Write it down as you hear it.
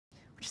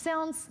which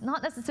sounds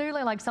not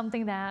necessarily like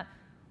something that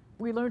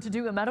we learn to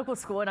do in medical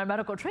school in our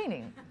medical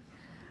training,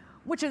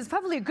 which is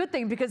probably a good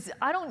thing, because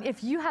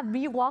if you have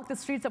me walk the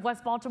streets of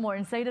West Baltimore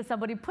and say to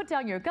somebody, put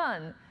down your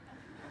gun,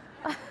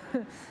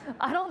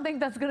 I don't think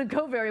that's going to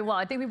go very well.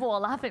 I think people will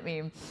laugh at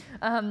me.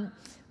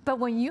 But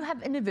when you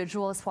have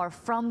individuals who are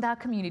from that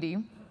community,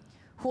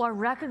 who are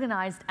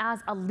recognized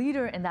as a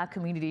leader in that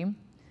community,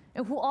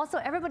 and who also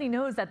everybody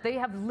knows that they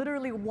have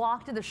literally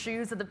walked in the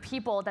shoes of the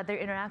people that they're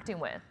interacting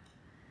with,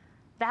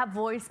 that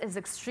voice is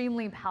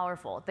extremely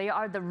powerful. They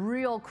are the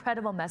real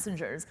credible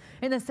messengers.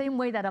 In the same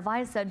way that if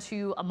I said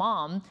to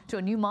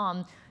a new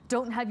mom,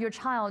 don't have your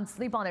child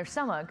sleep on their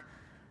stomach,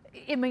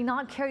 it may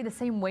not carry the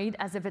same weight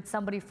as if it's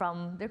somebody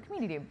from their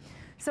community.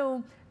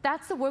 So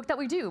that's the work that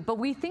we do. But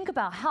we think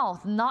about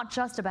health not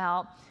just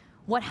about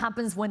what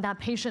happens when that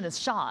patient is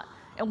shot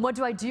and what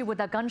do I do with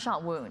that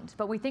gunshot wound,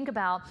 but we think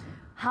about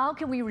how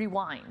can we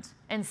rewind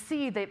and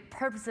see the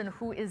person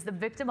who is the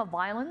victim of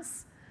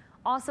violence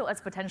also as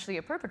potentially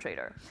a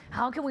perpetrator.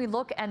 How can we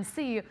look and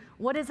see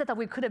what is it that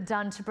we could have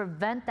done to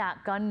prevent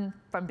that gun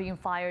from being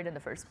fired in the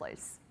first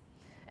place?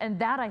 And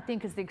that, I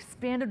think, is the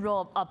expanded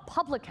role of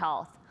public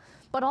health,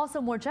 but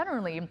also more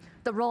generally,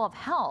 the role of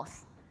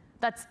health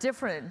that's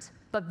different,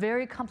 but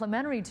very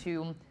complementary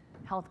to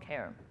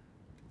healthcare.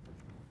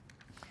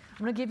 I'm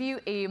going to give you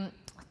a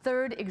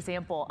third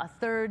example, a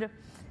third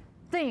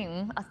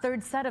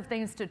set of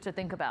things to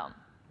think about.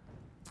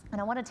 And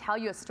I want to tell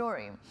you a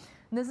story.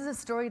 And this is a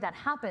story that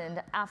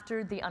happened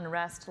after the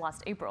unrest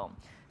last April.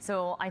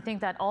 So I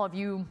think that all of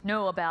you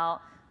know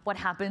about what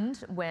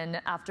happened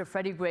after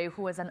Freddie Gray,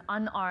 who was an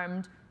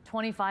unarmed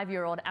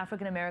 25-year-old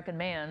African-American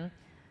man,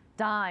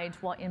 died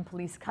while in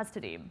police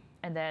custody.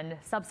 And then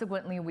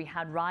subsequently we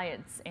had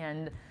riots,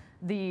 and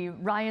the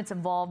riots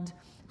involved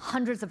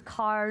hundreds of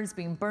cars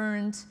being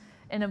burned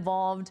and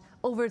involved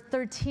over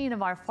 13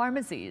 of our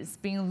pharmacies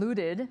being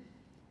looted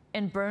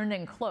and burned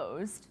and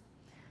closed,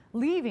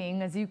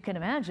 leaving, as you can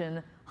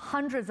imagine,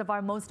 hundreds of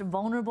our most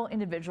vulnerable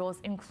individuals,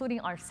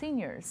 including our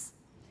seniors,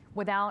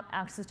 without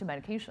access to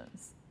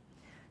medications.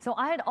 So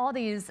I had all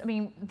these,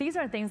 these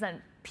are things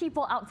that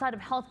people outside of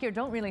healthcare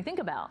don't really think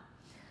about,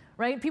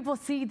 right? People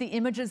see the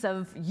images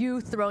of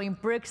youth throwing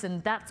bricks,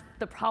 and that's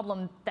the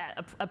problem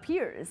that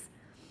appears.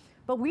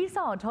 But we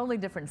saw a totally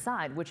different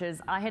side, which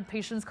is I had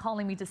patients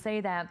calling me to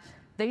say that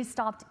they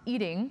stopped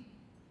eating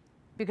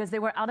because they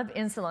were out of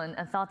insulin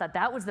and thought that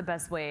that was the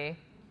best way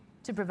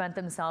to prevent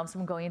themselves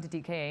from going into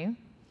DKA,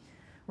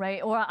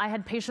 right? Or I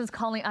had patients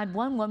I had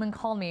one woman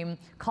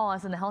call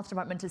us in the health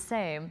department to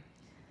say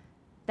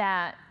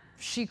that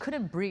she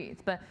couldn't breathe,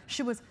 but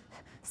she was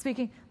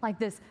speaking like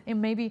this in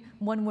maybe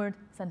one-word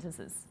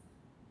sentences.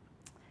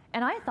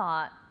 And I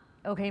thought,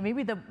 okay,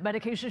 maybe the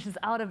medication she's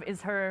out of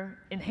is her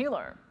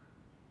inhaler.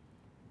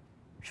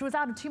 She was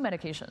out of 2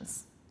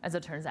 medications, as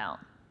it turns out.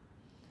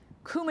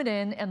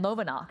 Coumadin and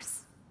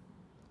Lovenox,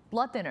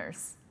 blood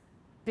thinners,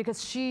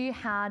 because she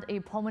had a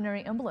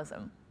pulmonary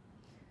embolism.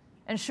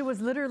 And she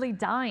was literally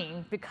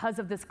dying because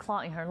of this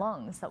clot in her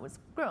lungs that was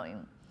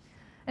growing.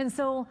 And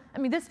so,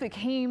 this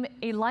became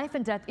a life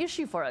and death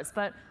issue for us,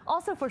 but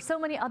also for so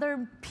many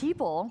other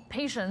people,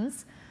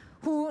 patients,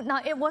 who,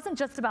 now it wasn't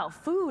just about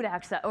food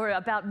access or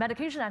about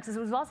medication access, it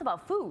was also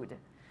about food.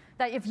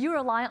 That if you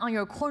rely on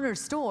your corner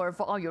store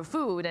for all your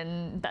food,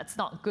 and that's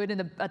not good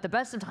at the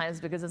best of times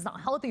because it's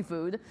not healthy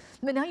food,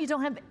 but now you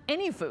don't have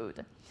any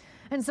food.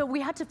 And so we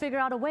had to figure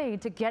out a way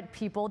to get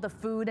people the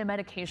food and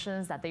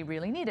medications that they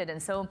really needed.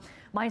 And so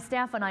my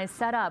staff and I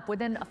set up,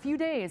 within a few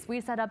days, we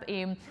set up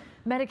a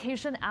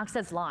medication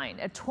access line,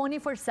 a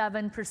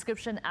 24/7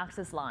 prescription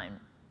access line,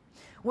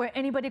 where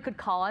anybody could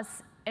call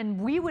us and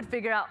we would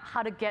figure out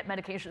how to get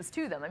medications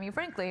to them.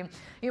 Frankly,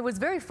 it was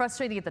very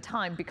frustrating at the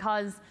time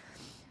because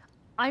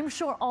I'm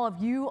sure all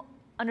of you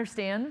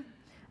understand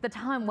the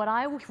time what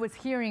I was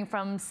hearing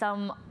from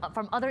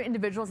other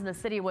individuals in the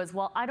city was,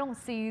 well, I don't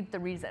see the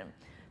reason.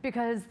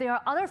 Because there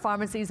are other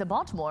pharmacies in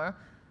Baltimore,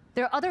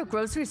 there are other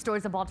grocery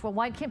stores in Baltimore,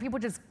 why can't people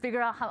just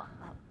figure out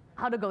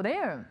how to go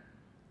there?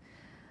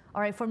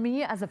 All right, for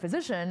me as a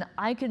physician,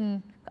 I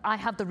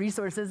have the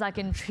resources, I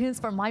can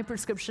transfer my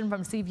prescription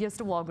from CVS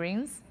to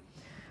Walgreens.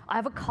 I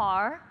have a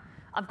car,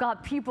 I've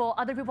got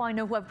other people I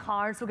know who have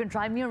cars who can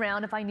drive me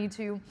around if I need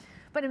to.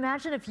 But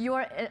imagine if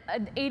you're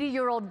an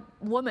 80-year-old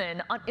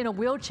woman in a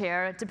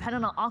wheelchair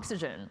dependent on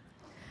oxygen,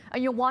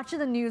 and you're watching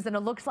the news and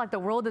it looks like the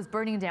world is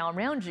burning down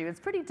around you. It's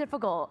pretty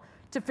difficult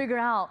to figure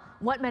out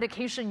what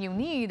medication you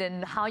need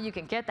and how you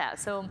can get that.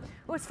 So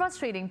it was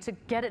frustrating to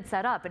get it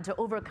set up and to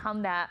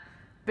overcome that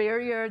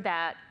barrier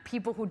that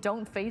people who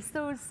don't face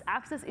those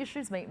access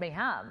issues may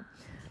have.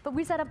 But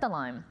we set up the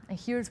line, and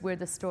here's where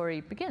the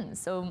story begins.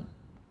 So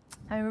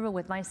I remember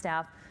with my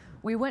staff,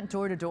 we went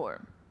door to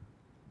door.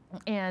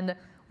 And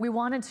we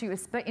wanted to,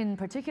 in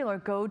particular,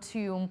 go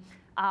to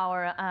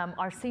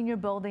our senior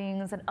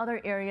buildings and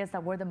other areas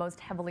that were the most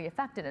heavily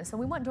affected. And so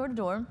we went door to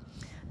door,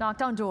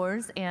 knocked on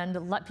doors,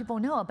 and let people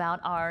know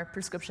about our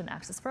prescription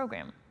access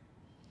program.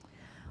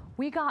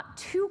 We got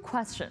 2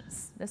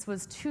 questions. This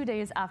was 2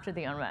 days after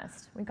the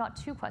unrest. We got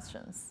 2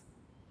 questions.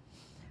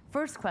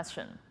 First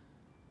question,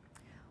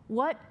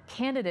 what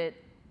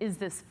candidate is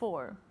this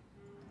for?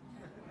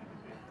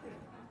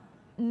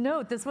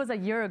 Note, this was a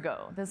year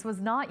ago. This was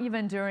not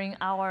even during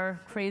our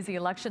crazy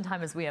election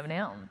time as we have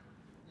now.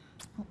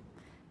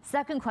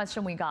 Second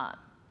question we got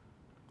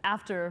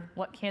after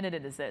what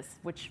candidate is this,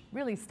 which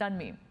really stunned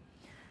me.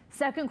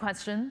 Second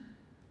question,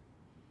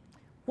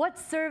 what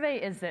survey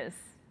is this?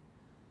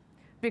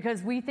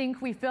 Because we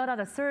think we filled out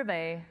a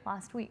survey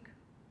last week.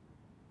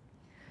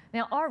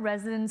 Now, our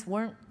residents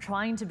weren't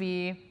trying to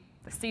be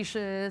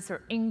facetious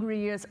or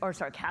angry or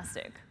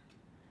sarcastic.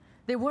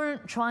 They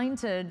weren't trying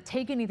to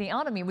take anything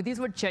out of me. These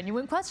were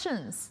genuine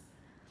questions.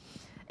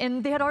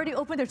 And they had already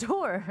opened their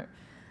door.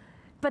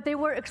 But they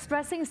were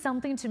expressing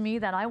something to me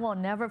that I will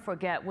never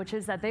forget, which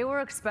is that they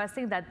were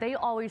expressing that they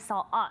always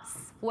saw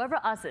us, whoever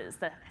us is,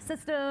 the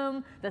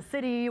system, the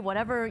city,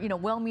 whatever,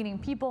 well-meaning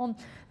people,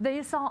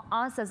 they saw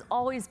us as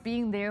always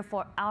being there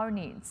for our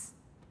needs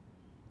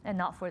and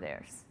not for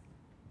theirs.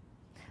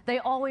 They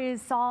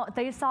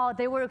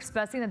were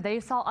expressing that they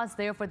saw us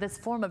there for this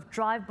form of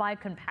drive-by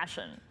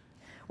compassion,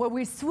 where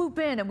we swoop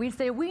in and we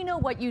say, we know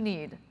what you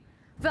need,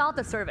 fill out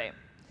the survey.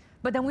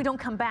 But then we don't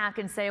come back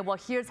and say, well,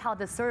 here's how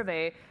the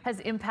survey has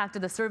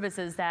impacted the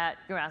services that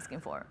you're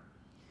asking for,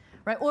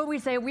 right? Or we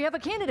say, we have a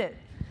candidate,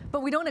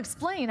 but we don't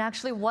explain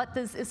actually what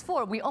this is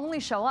for. We only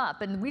show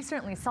up, and we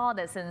certainly saw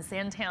this in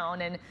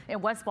Sandtown and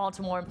in West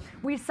Baltimore.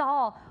 We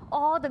saw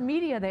all the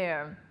media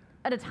there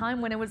at a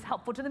time when it was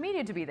helpful to the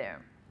media to be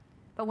there.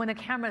 But when the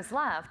cameras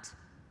left,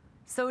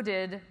 so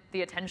did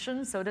the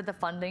attention, so did the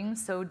funding,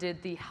 so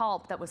did the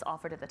help that was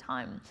offered at the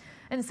time.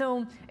 And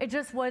so it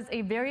just was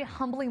a very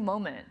humbling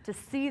moment to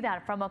see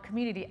that from a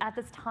community at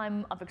this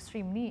time of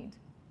extreme need.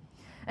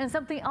 And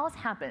something else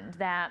happened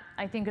that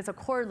I think is a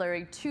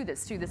corollary to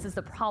this too. This is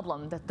the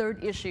problem, the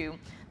third issue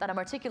that I'm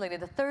articulating.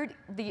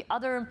 The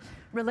other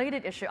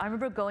related issue, I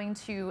remember going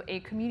to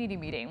a community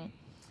meeting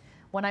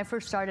when I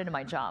first started in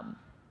my job,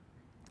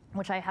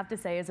 which I have to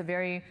say is a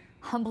very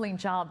humbling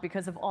job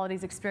because of all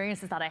these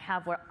experiences that I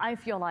have where I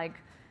feel like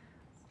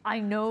I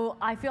know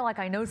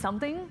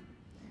something,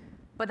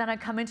 but then I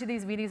come into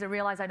these meetings and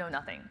realize I know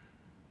nothing.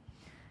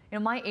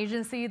 My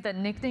agency, the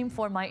nickname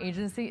for my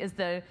agency is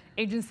the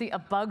Agency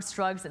of Bugs,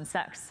 Drugs, and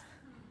Sex.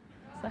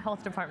 It's the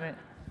health department.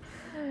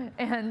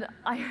 And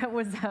I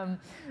was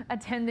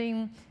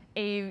attending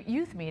a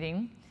youth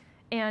meeting,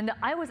 and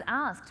I was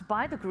asked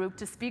by the group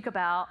to speak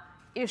about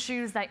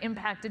issues that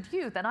impacted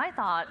youth. And I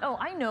thought, oh,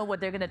 I know what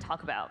they're going to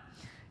talk about.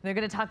 They're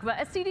going to talk about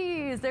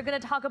STDs. They're going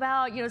to talk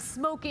about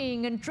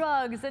smoking and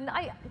drugs. And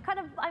I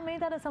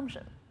made that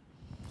assumption.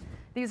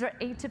 These are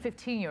 8 to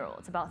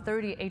 15-year-olds, about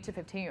 30 8 to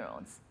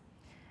 15-year-olds.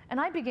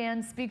 And I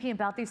began speaking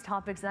about these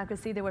topics, and I could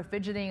see they were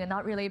fidgeting and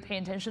not really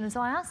paying attention. And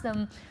so I asked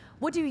them,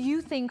 what do you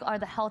think are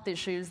the health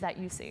issues that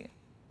you see?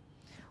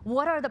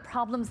 What are the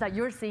problems that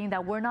you're seeing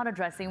that we're not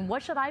addressing?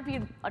 What should I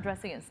be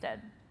addressing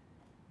instead?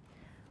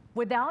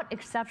 Without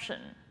exception,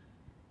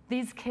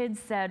 these kids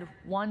said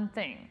one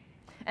thing.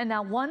 And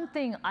that one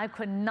thing I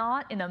could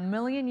not in a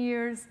million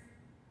years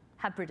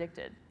have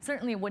predicted.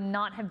 Certainly would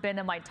not have been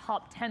in my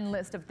top 10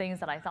 list of things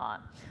that I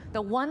thought.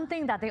 The one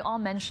thing that they all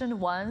mentioned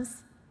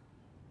was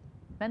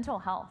mental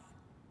health.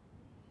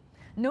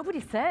 Nobody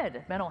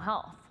said mental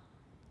health,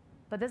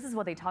 but this is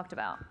what they talked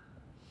about.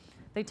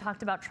 They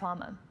talked about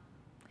trauma.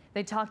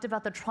 They talked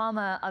about the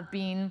trauma of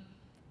being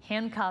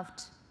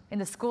handcuffed in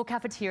the school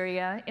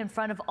cafeteria in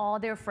front of all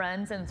their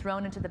friends and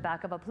thrown into the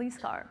back of a police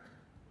car.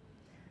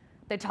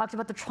 They talked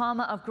about the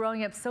trauma of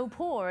growing up so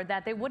poor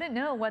that they wouldn't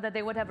know whether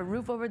they would have a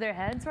roof over their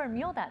heads or a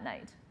meal that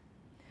night.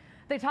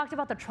 They talked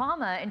about the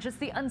trauma and just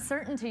the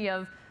uncertainty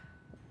of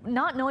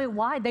not knowing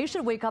why they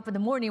should wake up in the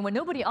morning when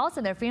nobody else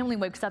in their family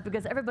wakes up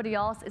because everybody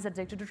else is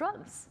addicted to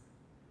drugs.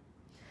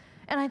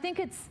 And I think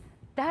it's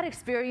that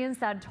experience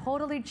that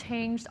totally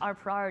changed our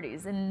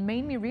priorities and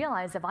made me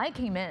realize if I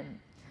came in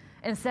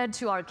and said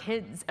to our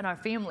kids and our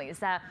families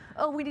that,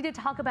 oh, we need to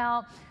talk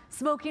about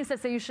smoking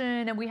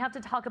cessation and we have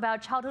to talk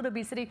about childhood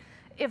obesity,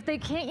 if they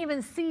can't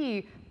even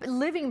see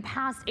living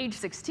past age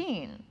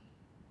 16,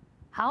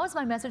 how is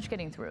my message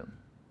getting through?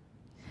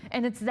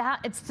 And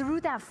it's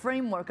through that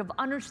framework of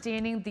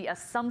understanding the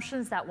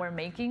assumptions that we're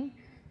making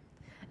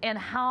and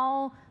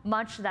how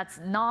much that's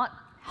not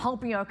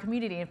helping our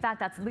community. In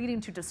fact, that's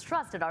leading to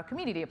distrust in our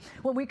community.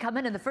 When we come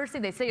in and the first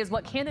thing they say is,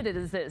 what candidate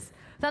is this?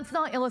 That's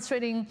not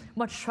illustrating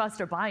much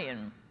trust or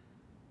buy-in.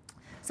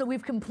 So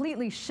we've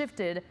completely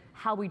shifted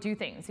how we do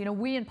things.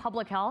 We in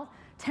public health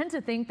tend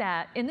to think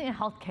that, in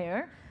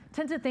healthcare,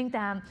 tend to think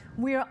that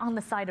we're on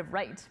the side of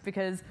right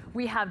because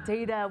we have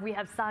data, we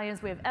have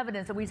science, we have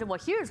evidence, and we say, well,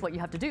 here's what you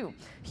have to do.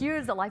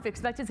 Here's the life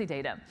expectancy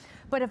data.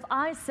 But if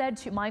I said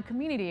to my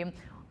community,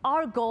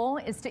 our goal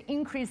is to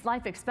increase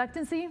life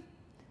expectancy,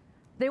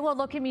 they will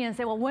look at me and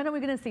say, well, when are we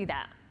going to see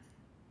that?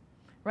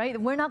 Right?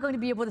 We're not going to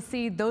be able to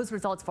see those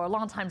results for a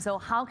long time, so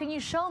how can you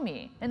show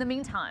me, in the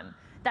meantime,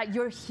 that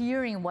you're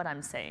hearing what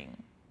I'm saying?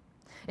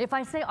 If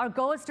I say our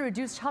goal is to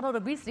reduce childhood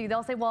obesity,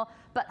 they'll say, well,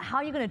 but how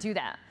are you going to do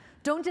that?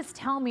 Don't just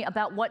tell me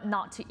about what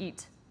not to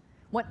eat.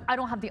 I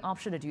don't have the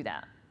option to do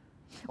that.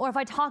 Or if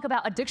I talk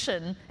about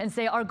addiction and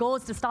say our goal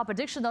is to stop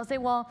addiction, they'll say,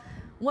 well,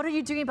 what are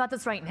you doing about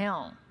this right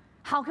now?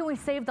 How can we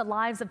save the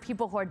lives of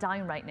people who are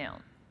dying right now?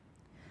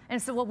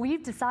 And so what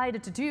we've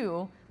decided to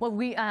do,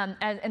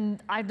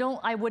 and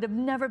I would have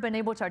never been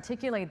able to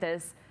articulate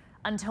this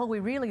until we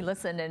really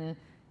listened, and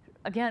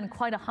again,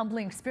 quite a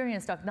humbling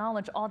experience to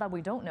acknowledge all that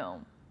we don't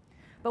know.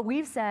 But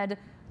we've said,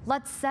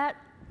 let's set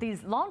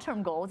these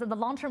long-term goals, and the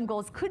long-term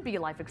goals could be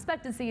life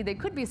expectancy, they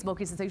could be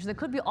smoking cessation, they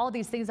could be all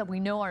these things that we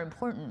know are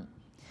important.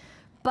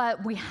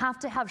 But we have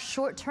to have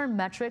short-term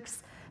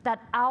metrics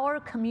that our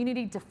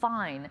community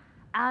define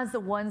as the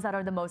ones that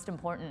are the most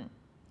important.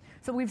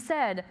 So we've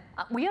said,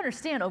 we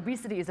understand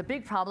obesity is a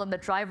big problem, the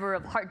driver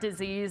of heart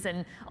disease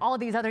and all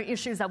these other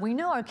issues that we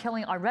know are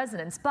killing our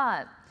residents,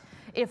 but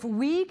if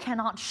we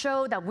cannot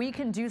show that we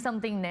can do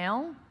something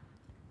now,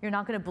 you're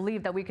not going to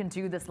believe that we can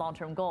do this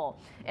long-term goal.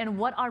 And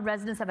what our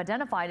residents have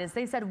identified is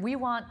they said, we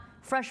want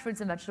fresh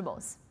fruits and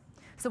vegetables.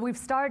 So we've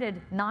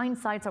started 9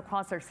 sites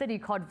across our city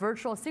called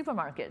virtual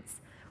supermarkets,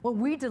 where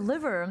we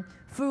deliver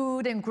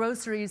food and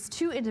groceries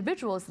to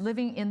individuals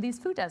living in these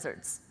food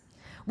deserts.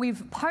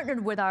 We've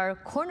partnered with our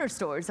corner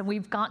stores, and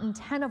we've gotten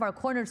 10 of our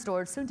corner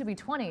stores, soon to be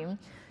 20,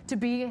 to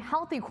be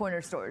healthy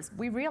corner stores.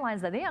 We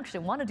realize that they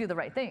actually want to do the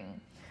right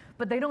thing,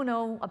 but they don't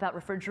know about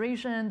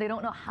refrigeration, they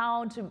don't know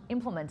how to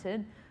implement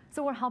it,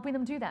 so we're helping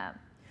them do that.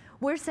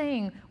 We're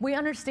saying we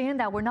understand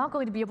that we're not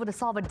going to be able to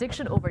solve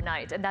addiction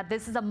overnight, and that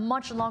this is a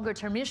much longer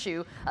term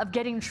issue of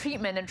getting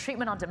treatment and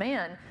treatment on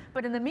demand,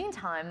 but in the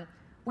meantime,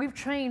 we've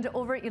trained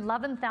over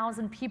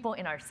 11,000 people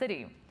in our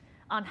city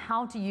on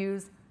how to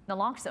use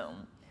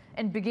naloxone.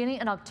 And beginning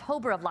in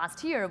October of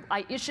last year,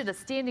 I issued a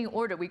standing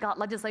order. We got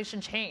legislation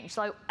changed.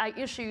 So I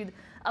issued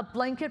a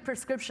blanket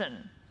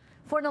prescription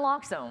for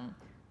naloxone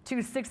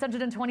to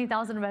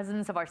 620,000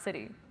 residents of our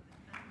city.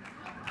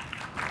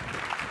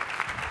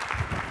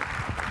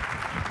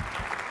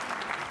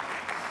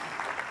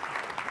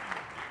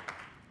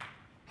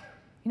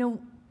 You know,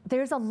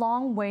 there's a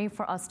long way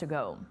for us to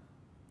go.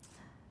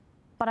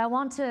 But I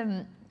want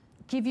to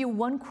give you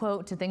one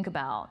quote to think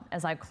about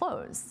as I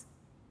close.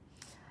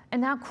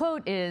 And that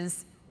quote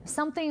is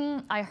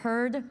something I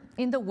heard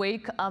in the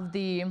wake of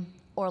the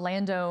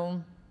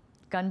Orlando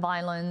gun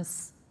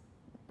violence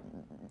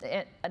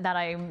that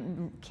I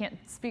can't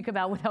speak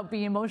about without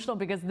being emotional,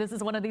 because this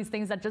is one of these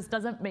things that just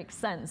doesn't make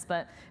sense.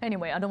 But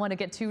anyway, I don't want to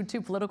get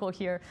too political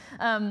here.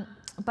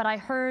 But I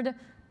heard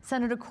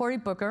Senator Cory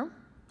Booker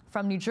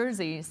from New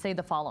Jersey say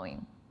the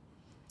following.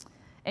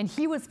 And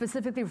he was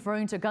specifically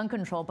referring to gun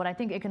control, but I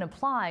think it can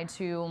apply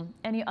to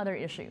any other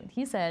issue.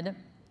 He said,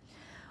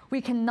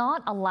 we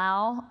cannot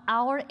allow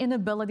our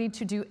inability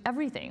to do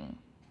everything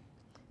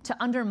to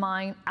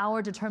undermine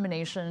our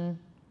determination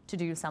to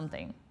do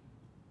something.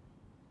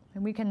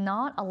 And we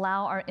cannot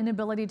allow our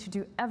inability to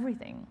do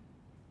everything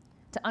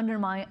to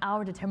undermine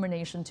our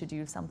determination to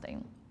do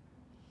something.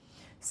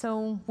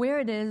 So where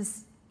it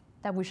is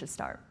that we should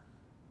start.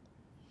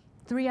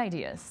 3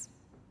 ideas.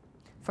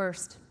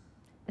 First,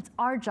 it's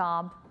our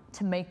job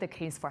to make the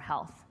case for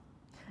health.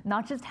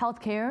 Not just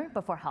healthcare,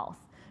 but for health.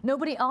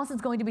 Nobody else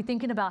is going to be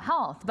thinking about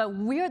health, but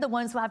we're the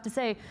ones who have to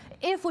say,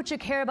 if what you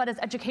care about is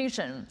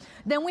education,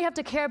 then we have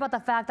to care about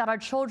the fact that our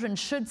children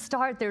should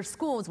start their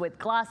schools with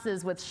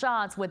glasses, with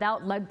shots,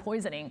 without lead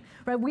poisoning,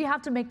 right? We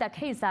have to make that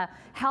case that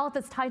health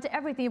is tied to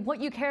everything. If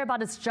what you care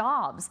about is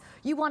jobs,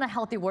 you want a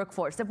healthy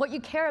workforce. If what you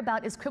care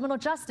about is criminal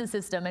justice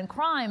system and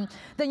crime,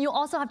 then you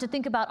also have to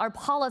think about our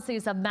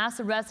policies of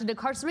mass arrest and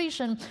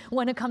incarceration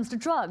when it comes to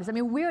drugs. I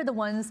mean, we're the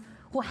ones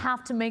who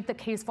have to make the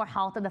case for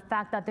health and the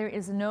fact that there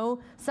is no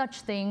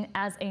such thing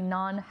as a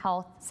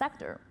non-health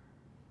sector.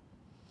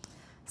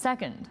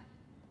 Second,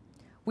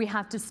 we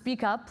have to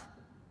speak up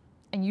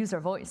and use our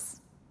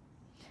voice.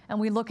 And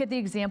we look at the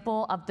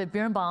example of the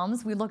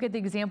Birnbaums, we look at the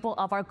example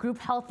of our group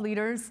health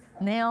leaders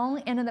now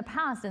and in the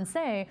past and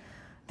say,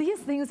 these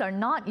things are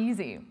not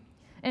easy.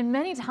 And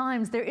many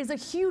times there is a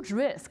huge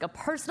risk, a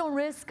personal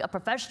risk, a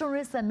professional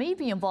risk that may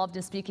be involved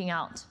in speaking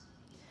out.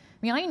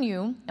 I mean, I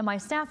knew, and my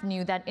staff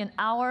knew, that in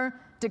our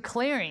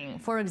declaring,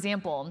 for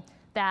example,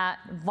 that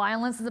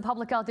violence is a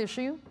public health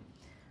issue,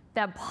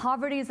 that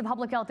poverty is a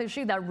public health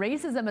issue, that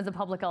racism is a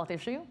public health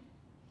issue,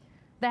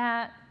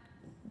 that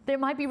there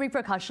might be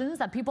repercussions,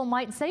 that people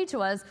might say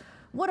to us,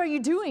 what are you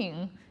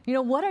doing? You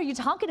know, what are you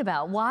talking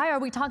about? Why are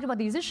we talking about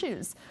these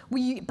issues?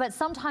 But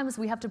sometimes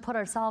we have to put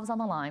ourselves on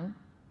the line,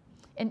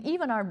 and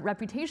even our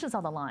reputations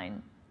on the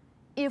line,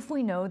 if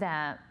we know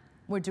that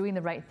we're doing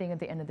the right thing at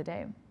the end of the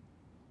day.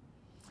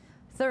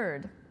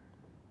 Third,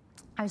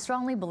 I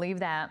strongly believe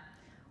that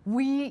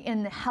we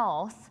in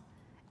health,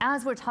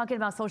 as we're talking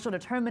about social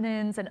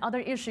determinants and other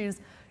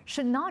issues,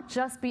 should not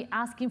just be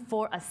asking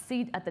for a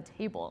seat at the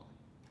table.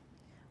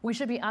 We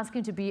should be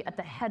asking to be at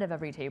the head of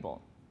every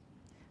table,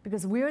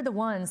 because we're the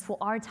ones who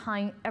are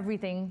tying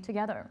everything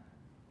together.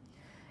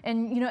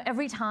 And you know,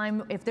 every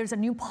time if there's a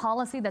new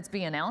policy that's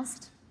being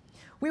announced,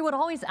 we would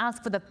always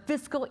ask for the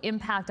fiscal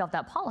impact of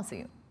that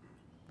policy.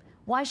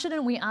 Why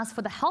shouldn't we ask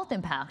for the health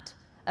impact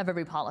of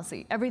every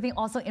policy? Everything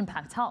also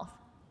impacts health.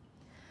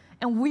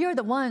 And we are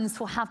the ones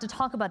who have to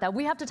talk about that.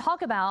 We have to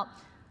talk about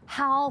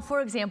how,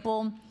 for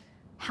example,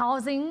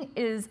 housing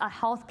is a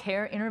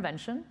healthcare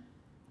intervention.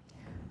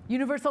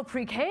 Universal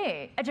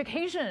pre-K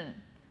education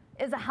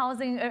is a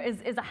health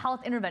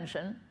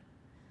intervention.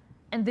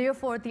 And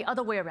therefore, the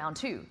other way around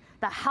too.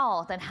 That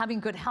health and having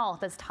good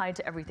health is tied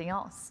to everything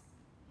else.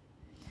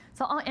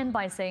 So I'll end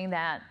by saying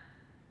that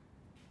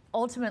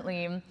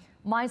ultimately,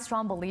 my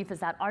strong belief is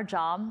that our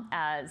job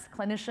as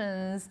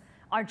clinicians,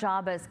 our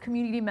job as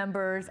community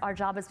members, our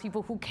job as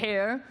people who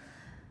care,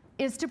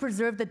 is to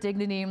preserve the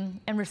dignity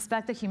and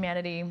respect the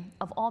humanity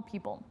of all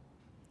people.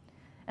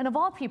 And of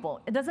all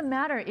people, it doesn't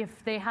matter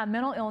if they have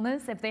mental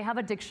illness, if they have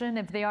addiction,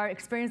 if they are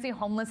experiencing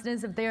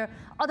homelessness, if they're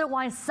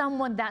otherwise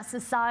someone that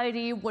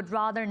society would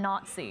rather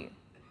not see,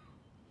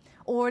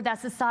 or that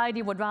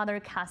society would rather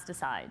cast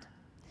aside.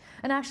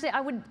 And actually, I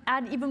would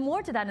add even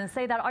more to that and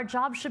say that our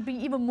job should be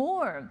even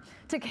more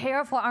to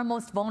care for our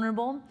most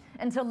vulnerable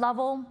and to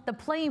level the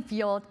playing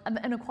field of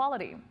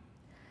inequality.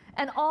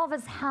 And all of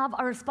us have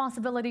a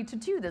responsibility to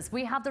do this.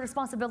 We have the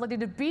responsibility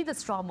to be the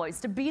strong voice,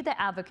 to be the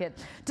advocate,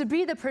 to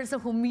be the person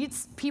who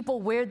meets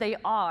people where they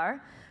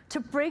are, to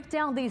break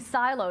down these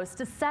silos,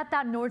 to set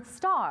that North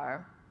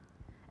Star,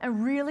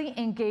 and really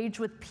engage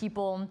with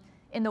people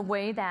in the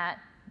way that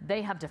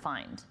they have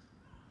defined.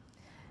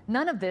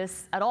 None of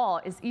this at all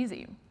is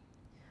easy.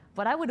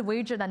 But I would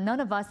wager that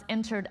none of us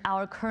entered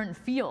our current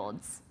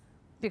fields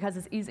because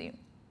it's easy.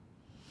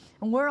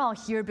 And we're all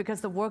here because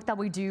the work that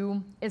we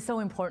do is so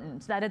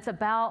important, that it's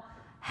about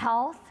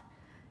health,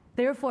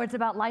 therefore it's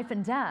about life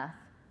and death,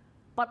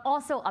 but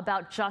also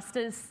about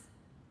justice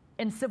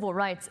and civil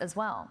rights as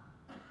well.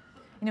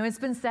 You know, it's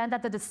been said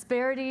that the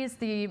disparities,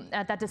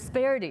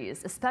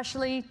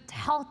 especially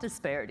health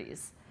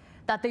disparities,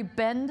 that they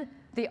bend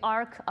the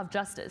arc of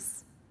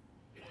justice.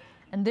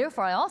 And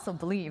therefore, I also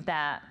believe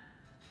that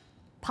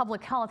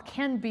public health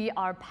can be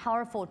our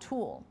powerful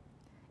tool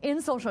in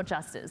social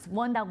justice,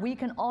 one that we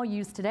can all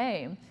use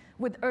today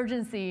with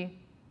urgency,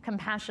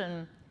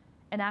 compassion,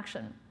 and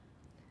action.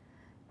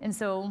 And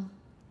so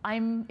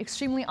I'm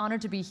extremely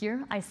honored to be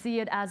here. I see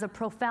it as a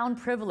profound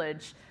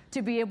privilege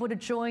to be able to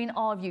join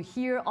all of you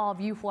here, all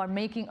of you who are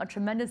making a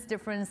tremendous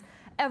difference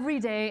every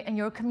day in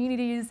your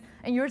communities,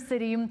 in your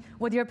city,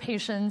 with your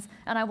patients.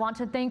 And I want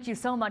to thank you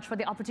so much for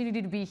the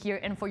opportunity to be here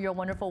and for your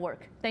wonderful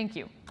work. Thank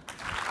you.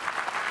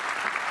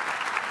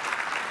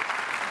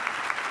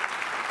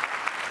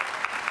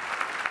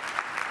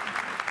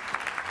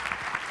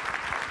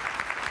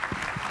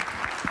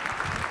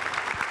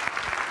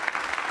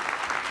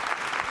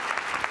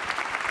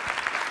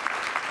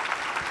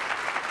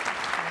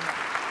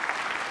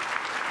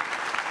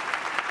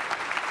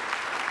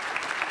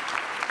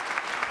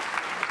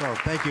 Oh,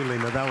 thank you,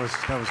 Leana. That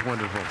was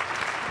wonderful.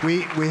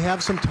 We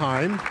have some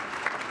time,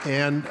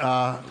 and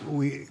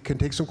we can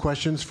take some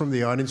questions from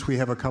the audience. We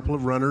have a couple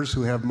of runners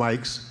who have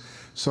mics.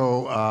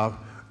 So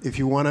if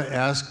you want to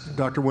ask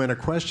Dr. Wen a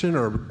question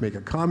or make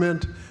a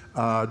comment,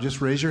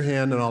 just raise your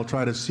hand, and I'll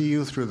try to see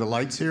you through the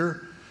lights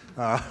here.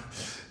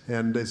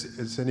 And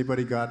has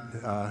anybody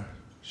got,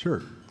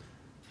 sure,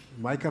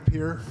 mic up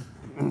here?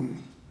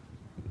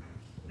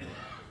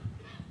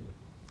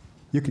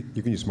 You can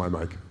use my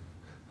mic.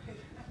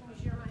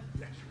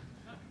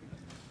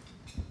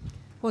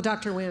 Well,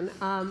 Dr. Wen,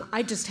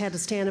 I just had to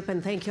stand up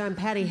and thank you. I'm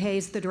Patty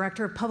Hayes, the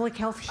Director of Public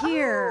Health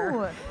here.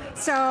 Oh,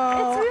 so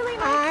it's really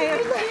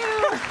nice to meet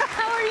you.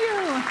 How are you?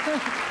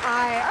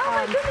 Oh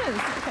my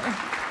goodness. Okay.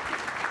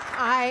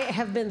 I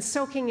have been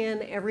soaking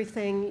in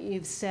everything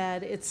you've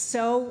said. It's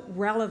so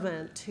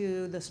relevant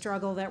to the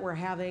struggle that we're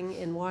having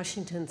in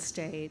Washington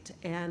State.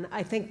 And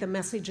I think the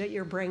message that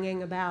you're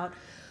bringing about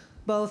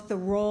both the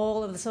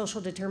role of the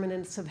social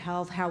determinants of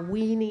health, how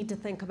we need to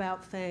think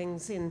about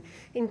things. In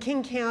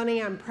King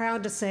County, I'm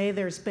proud to say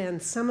there's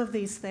been some of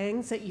these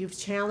things that you've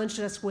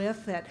challenged us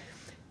with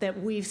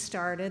that we've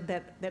started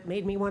that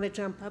made me want to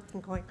jump up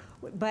and going.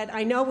 But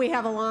I know we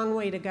have a long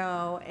way to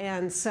go.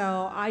 And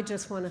so I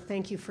just want to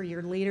thank you for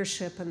your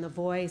leadership and the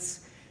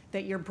voice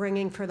that you're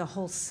bringing for the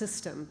whole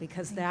system,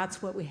 because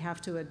that's what we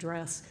have to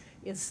address,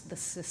 is the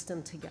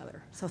system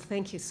together. So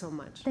thank you so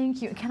much.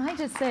 Thank you. Can I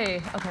just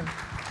say, okay.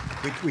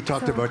 We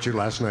talked about you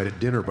last night at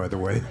dinner, by the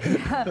way.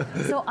 Yeah.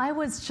 So I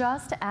was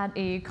just at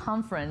a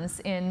conference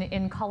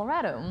in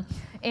Colorado,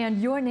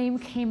 and your name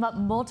came up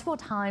multiple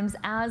times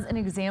as an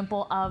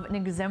example of an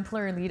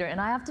exemplary leader.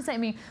 And I have to say, I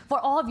mean, for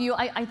all of you,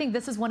 I think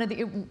this is one of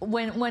the,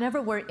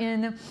 whenever we're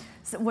in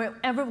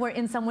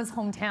someone's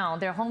hometown,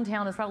 their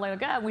hometown is probably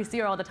like, yeah, we see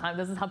her all the time.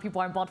 This is how people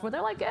are in Baltimore.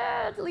 They're like,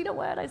 yeah, Leana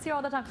Wen, I see her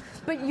all the time.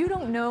 But you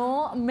don't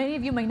know, many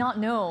of you may not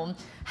know,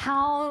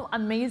 how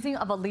amazing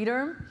of a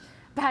leader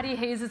Patty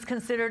Hayes is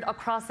considered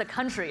across the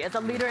country as a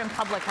leader in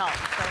public health.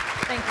 So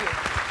thank you.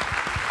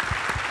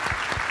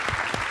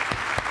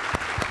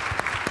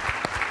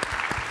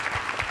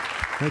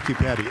 Thank you,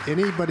 Patty.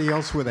 Anybody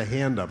else with a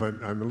hand up?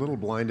 I'm a little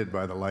blinded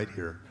by the light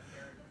here.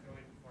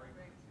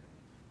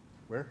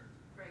 Where?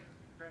 Greg.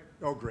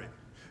 Oh, great.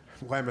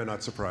 Why am I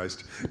not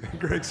surprised?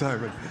 Greg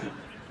Simon.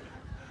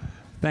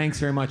 Thanks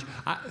very much.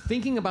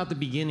 Thinking about the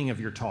beginning of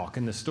your talk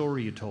and the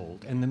story you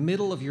told, and the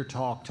middle of your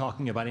talk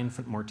talking about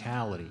infant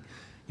mortality,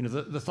 you know,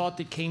 the thought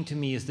that came to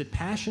me is that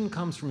passion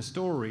comes from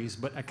stories,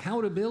 but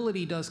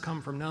accountability does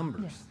come from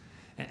numbers. Yes.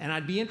 And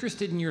I'd be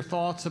interested in your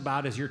thoughts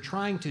about, as you're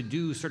trying to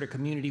do sort of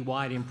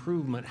community-wide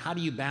improvement, how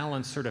do you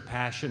balance sort of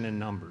passion and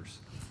numbers?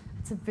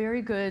 It's a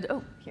very good,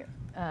 oh, here.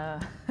 All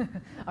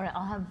right,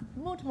 I'll have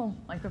multiple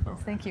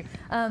microphones, thank you.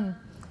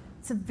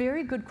 It's a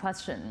very good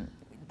question.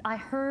 I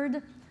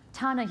heard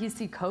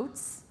Ta-Nehisi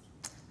Coates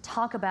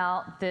talk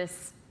about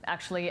this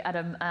actually at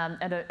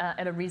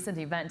a recent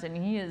event, and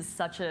he is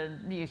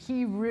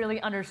he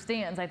really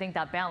understands, I think,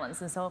 that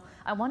balance. And so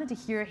I wanted to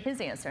hear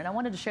his answer, and I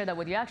wanted to share that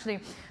with you. Actually,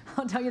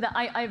 I'll tell you that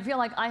I feel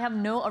like I have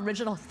no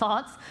original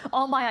thoughts.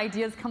 All my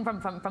ideas come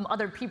from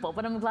other people,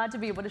 but I'm glad to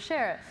be able to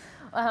share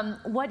it.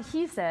 What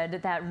he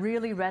said that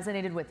really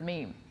resonated with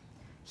me,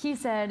 he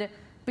said,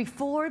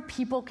 before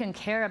people can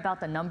care about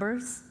the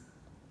numbers,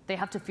 they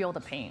have to feel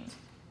the pain.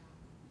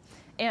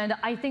 And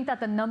I think that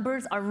the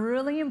numbers are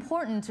really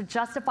important to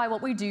justify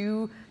what we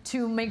do,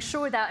 to make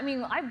sure that, I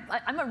mean,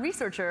 I'm a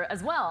researcher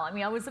as well. I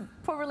mean, I was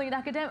formerly an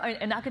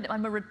academic,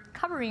 I'm a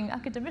recovering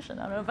academician,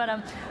 I don't know,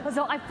 but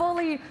so I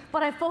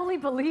fully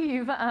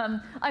believe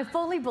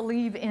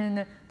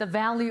in the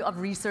value of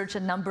research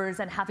and numbers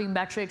and having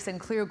metrics and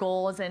clear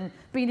goals and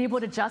being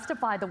able to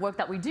justify the work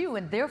that we do,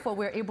 and therefore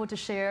we're able to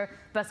share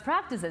best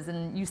practices.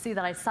 And you see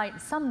that I cite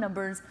some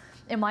numbers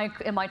in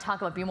my talk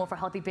about Be More for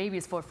Healthy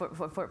Babies,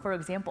 for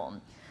example.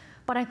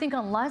 But I think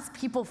unless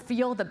people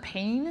feel the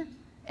pain,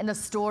 and the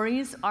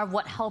stories are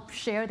what help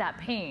share that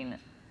pain,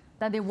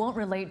 then they won't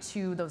relate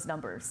to those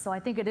numbers. So I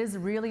think it is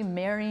really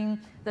marrying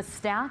the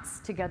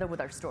stats together with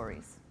our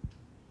stories.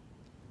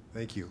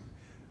 Thank you.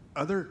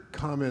 Other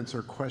comments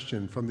or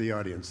questions from the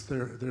audience?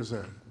 There's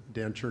a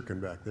Dan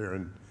Churkin back there,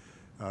 and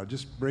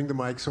just bring the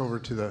mics over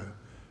to the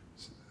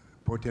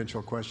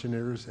potential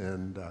questioners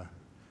and.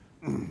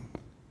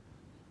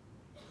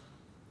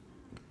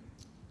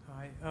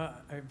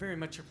 I very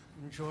much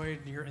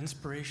enjoyed your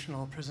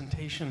inspirational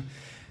presentation,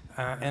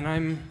 and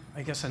I'm,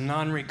 I guess, a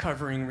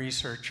non-recovering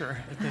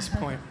researcher at this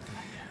point.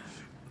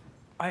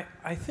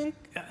 I think,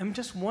 I'm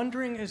just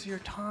wondering, as you're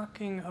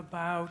talking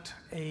about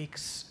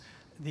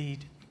the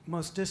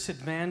most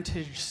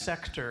disadvantaged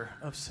sector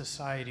of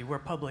society, where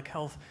public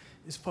health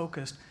is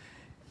focused,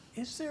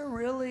 is there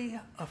really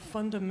a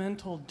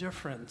fundamental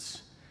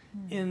difference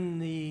in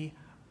the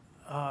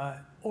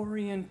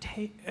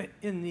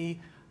in the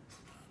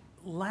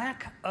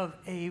lack of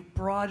a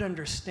broad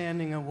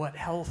understanding of what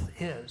health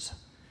is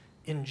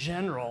in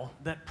general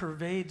that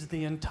pervades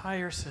the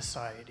entire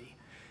society?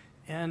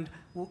 And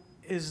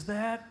is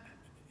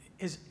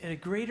a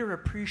greater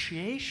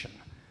appreciation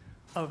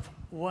of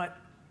what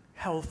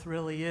health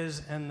really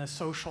is and the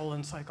social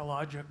and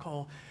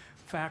psychological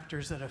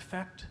factors that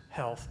affect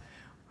health,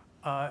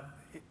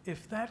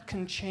 if that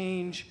can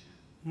change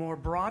more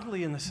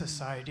broadly in the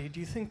society,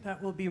 do you think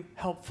that will be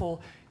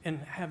helpful in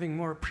having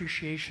more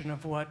appreciation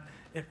of what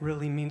it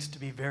really means to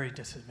be very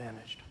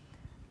disadvantaged?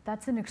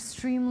 That's an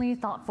extremely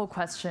thoughtful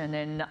question,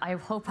 and I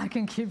hope I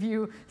can give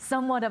you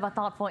somewhat of a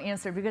thoughtful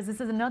answer, because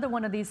this is another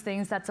one of these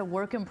things that's a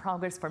work in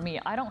progress for me.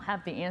 I don't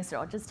have the answer.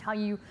 I'll just tell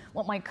you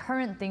what my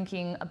current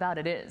thinking about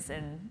it is,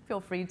 and feel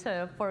free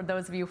to, for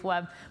those of you who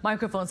have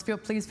microphones,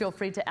 please feel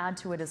free to add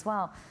to it as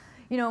well.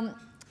 You know,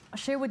 I'll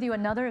share with you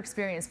another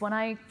experience. When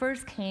I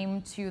first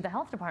came to the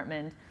health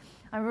department,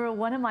 I remember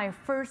one of my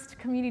first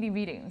community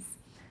meetings.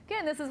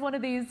 Again, this is one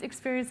of these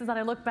experiences that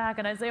I look back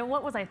and I say,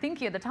 what was I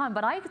thinking at the time?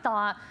 But I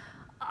thought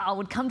I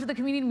would come to the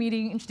community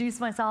meeting, introduce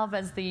myself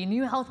as the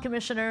new health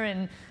commissioner,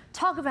 and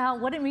talk about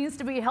what it means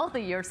to be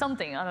healthy or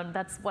something.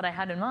 That's what I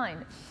had in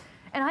mind.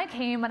 And I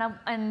came,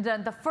 and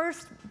the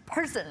first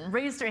person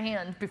raised her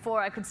hand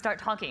before I could start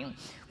talking,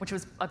 which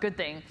was a good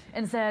thing,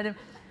 and said,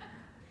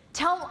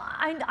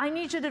 I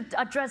need you to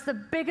address the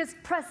biggest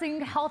pressing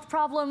health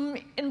problem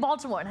in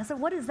Baltimore. And I said,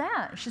 what is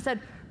that? She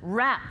said,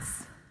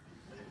 rats.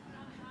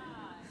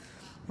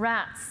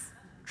 Rats,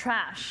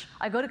 trash.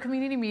 I go to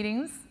community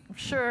meetings. I'm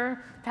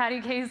sure Patty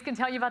Case can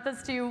tell you about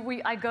this too.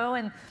 I go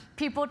and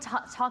people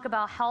talk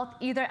about health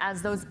either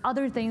as those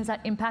other things that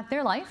impact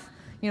their life,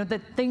 you know, the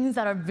things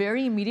that are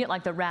very immediate,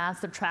 like the rats,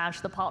 the trash,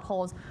 the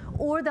potholes,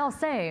 or they'll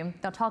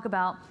talk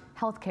about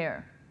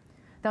healthcare.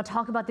 They'll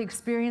talk about the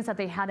experience that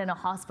they had in a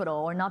hospital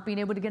or not being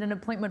able to get an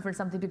appointment for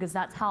something, because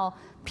that's how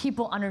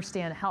people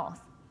understand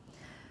health.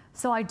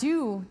 So I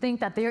do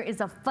think that there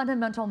is a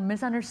fundamental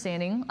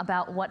misunderstanding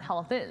about what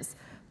health is.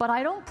 But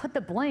I don't put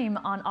the blame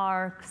on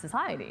our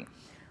society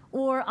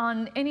or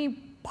on any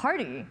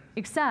party,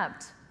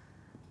 except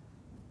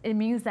it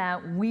means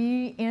that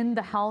we in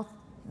the health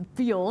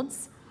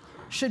fields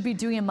should be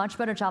doing a much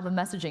better job of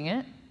messaging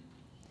it.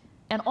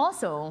 And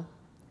also,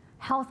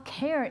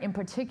 healthcare in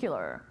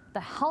particular, the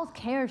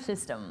healthcare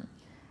system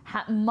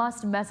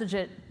must message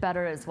it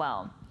better as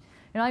well.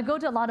 I go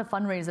to a lot of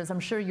fundraisers, I'm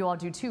sure you all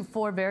do too,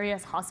 for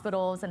various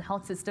hospitals and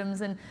health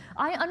systems, and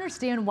I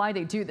understand why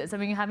they do this. I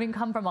mean, having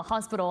come from a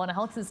hospital and a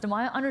health system,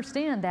 I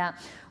understand that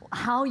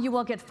how you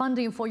will get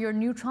funding for your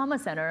new trauma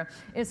center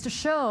is to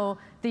show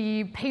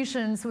the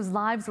patients whose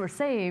lives were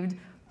saved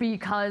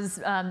because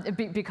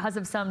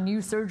of some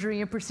new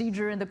surgery and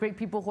procedure and the great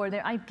people who are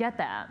there. I get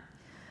that.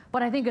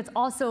 But I think it's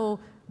also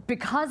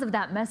because of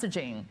that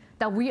messaging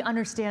that we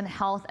understand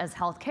health as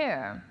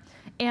healthcare.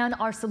 And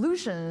our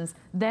solutions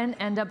then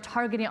end up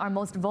targeting our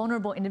most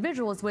vulnerable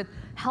individuals with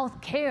health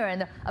care.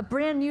 And a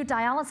brand new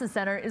dialysis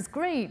center is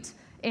great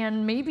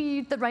and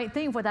maybe the right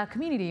thing for that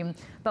community.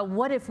 But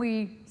what if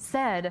we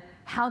said,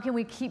 how can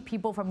we keep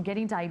people from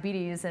getting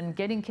diabetes and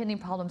getting kidney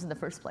problems in the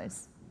first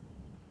place?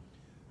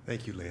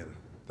 Thank you, Leana.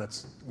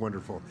 That's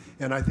wonderful.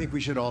 And I think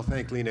we should all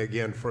thank Leana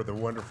again for the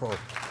wonderful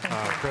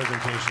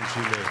presentation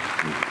she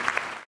made.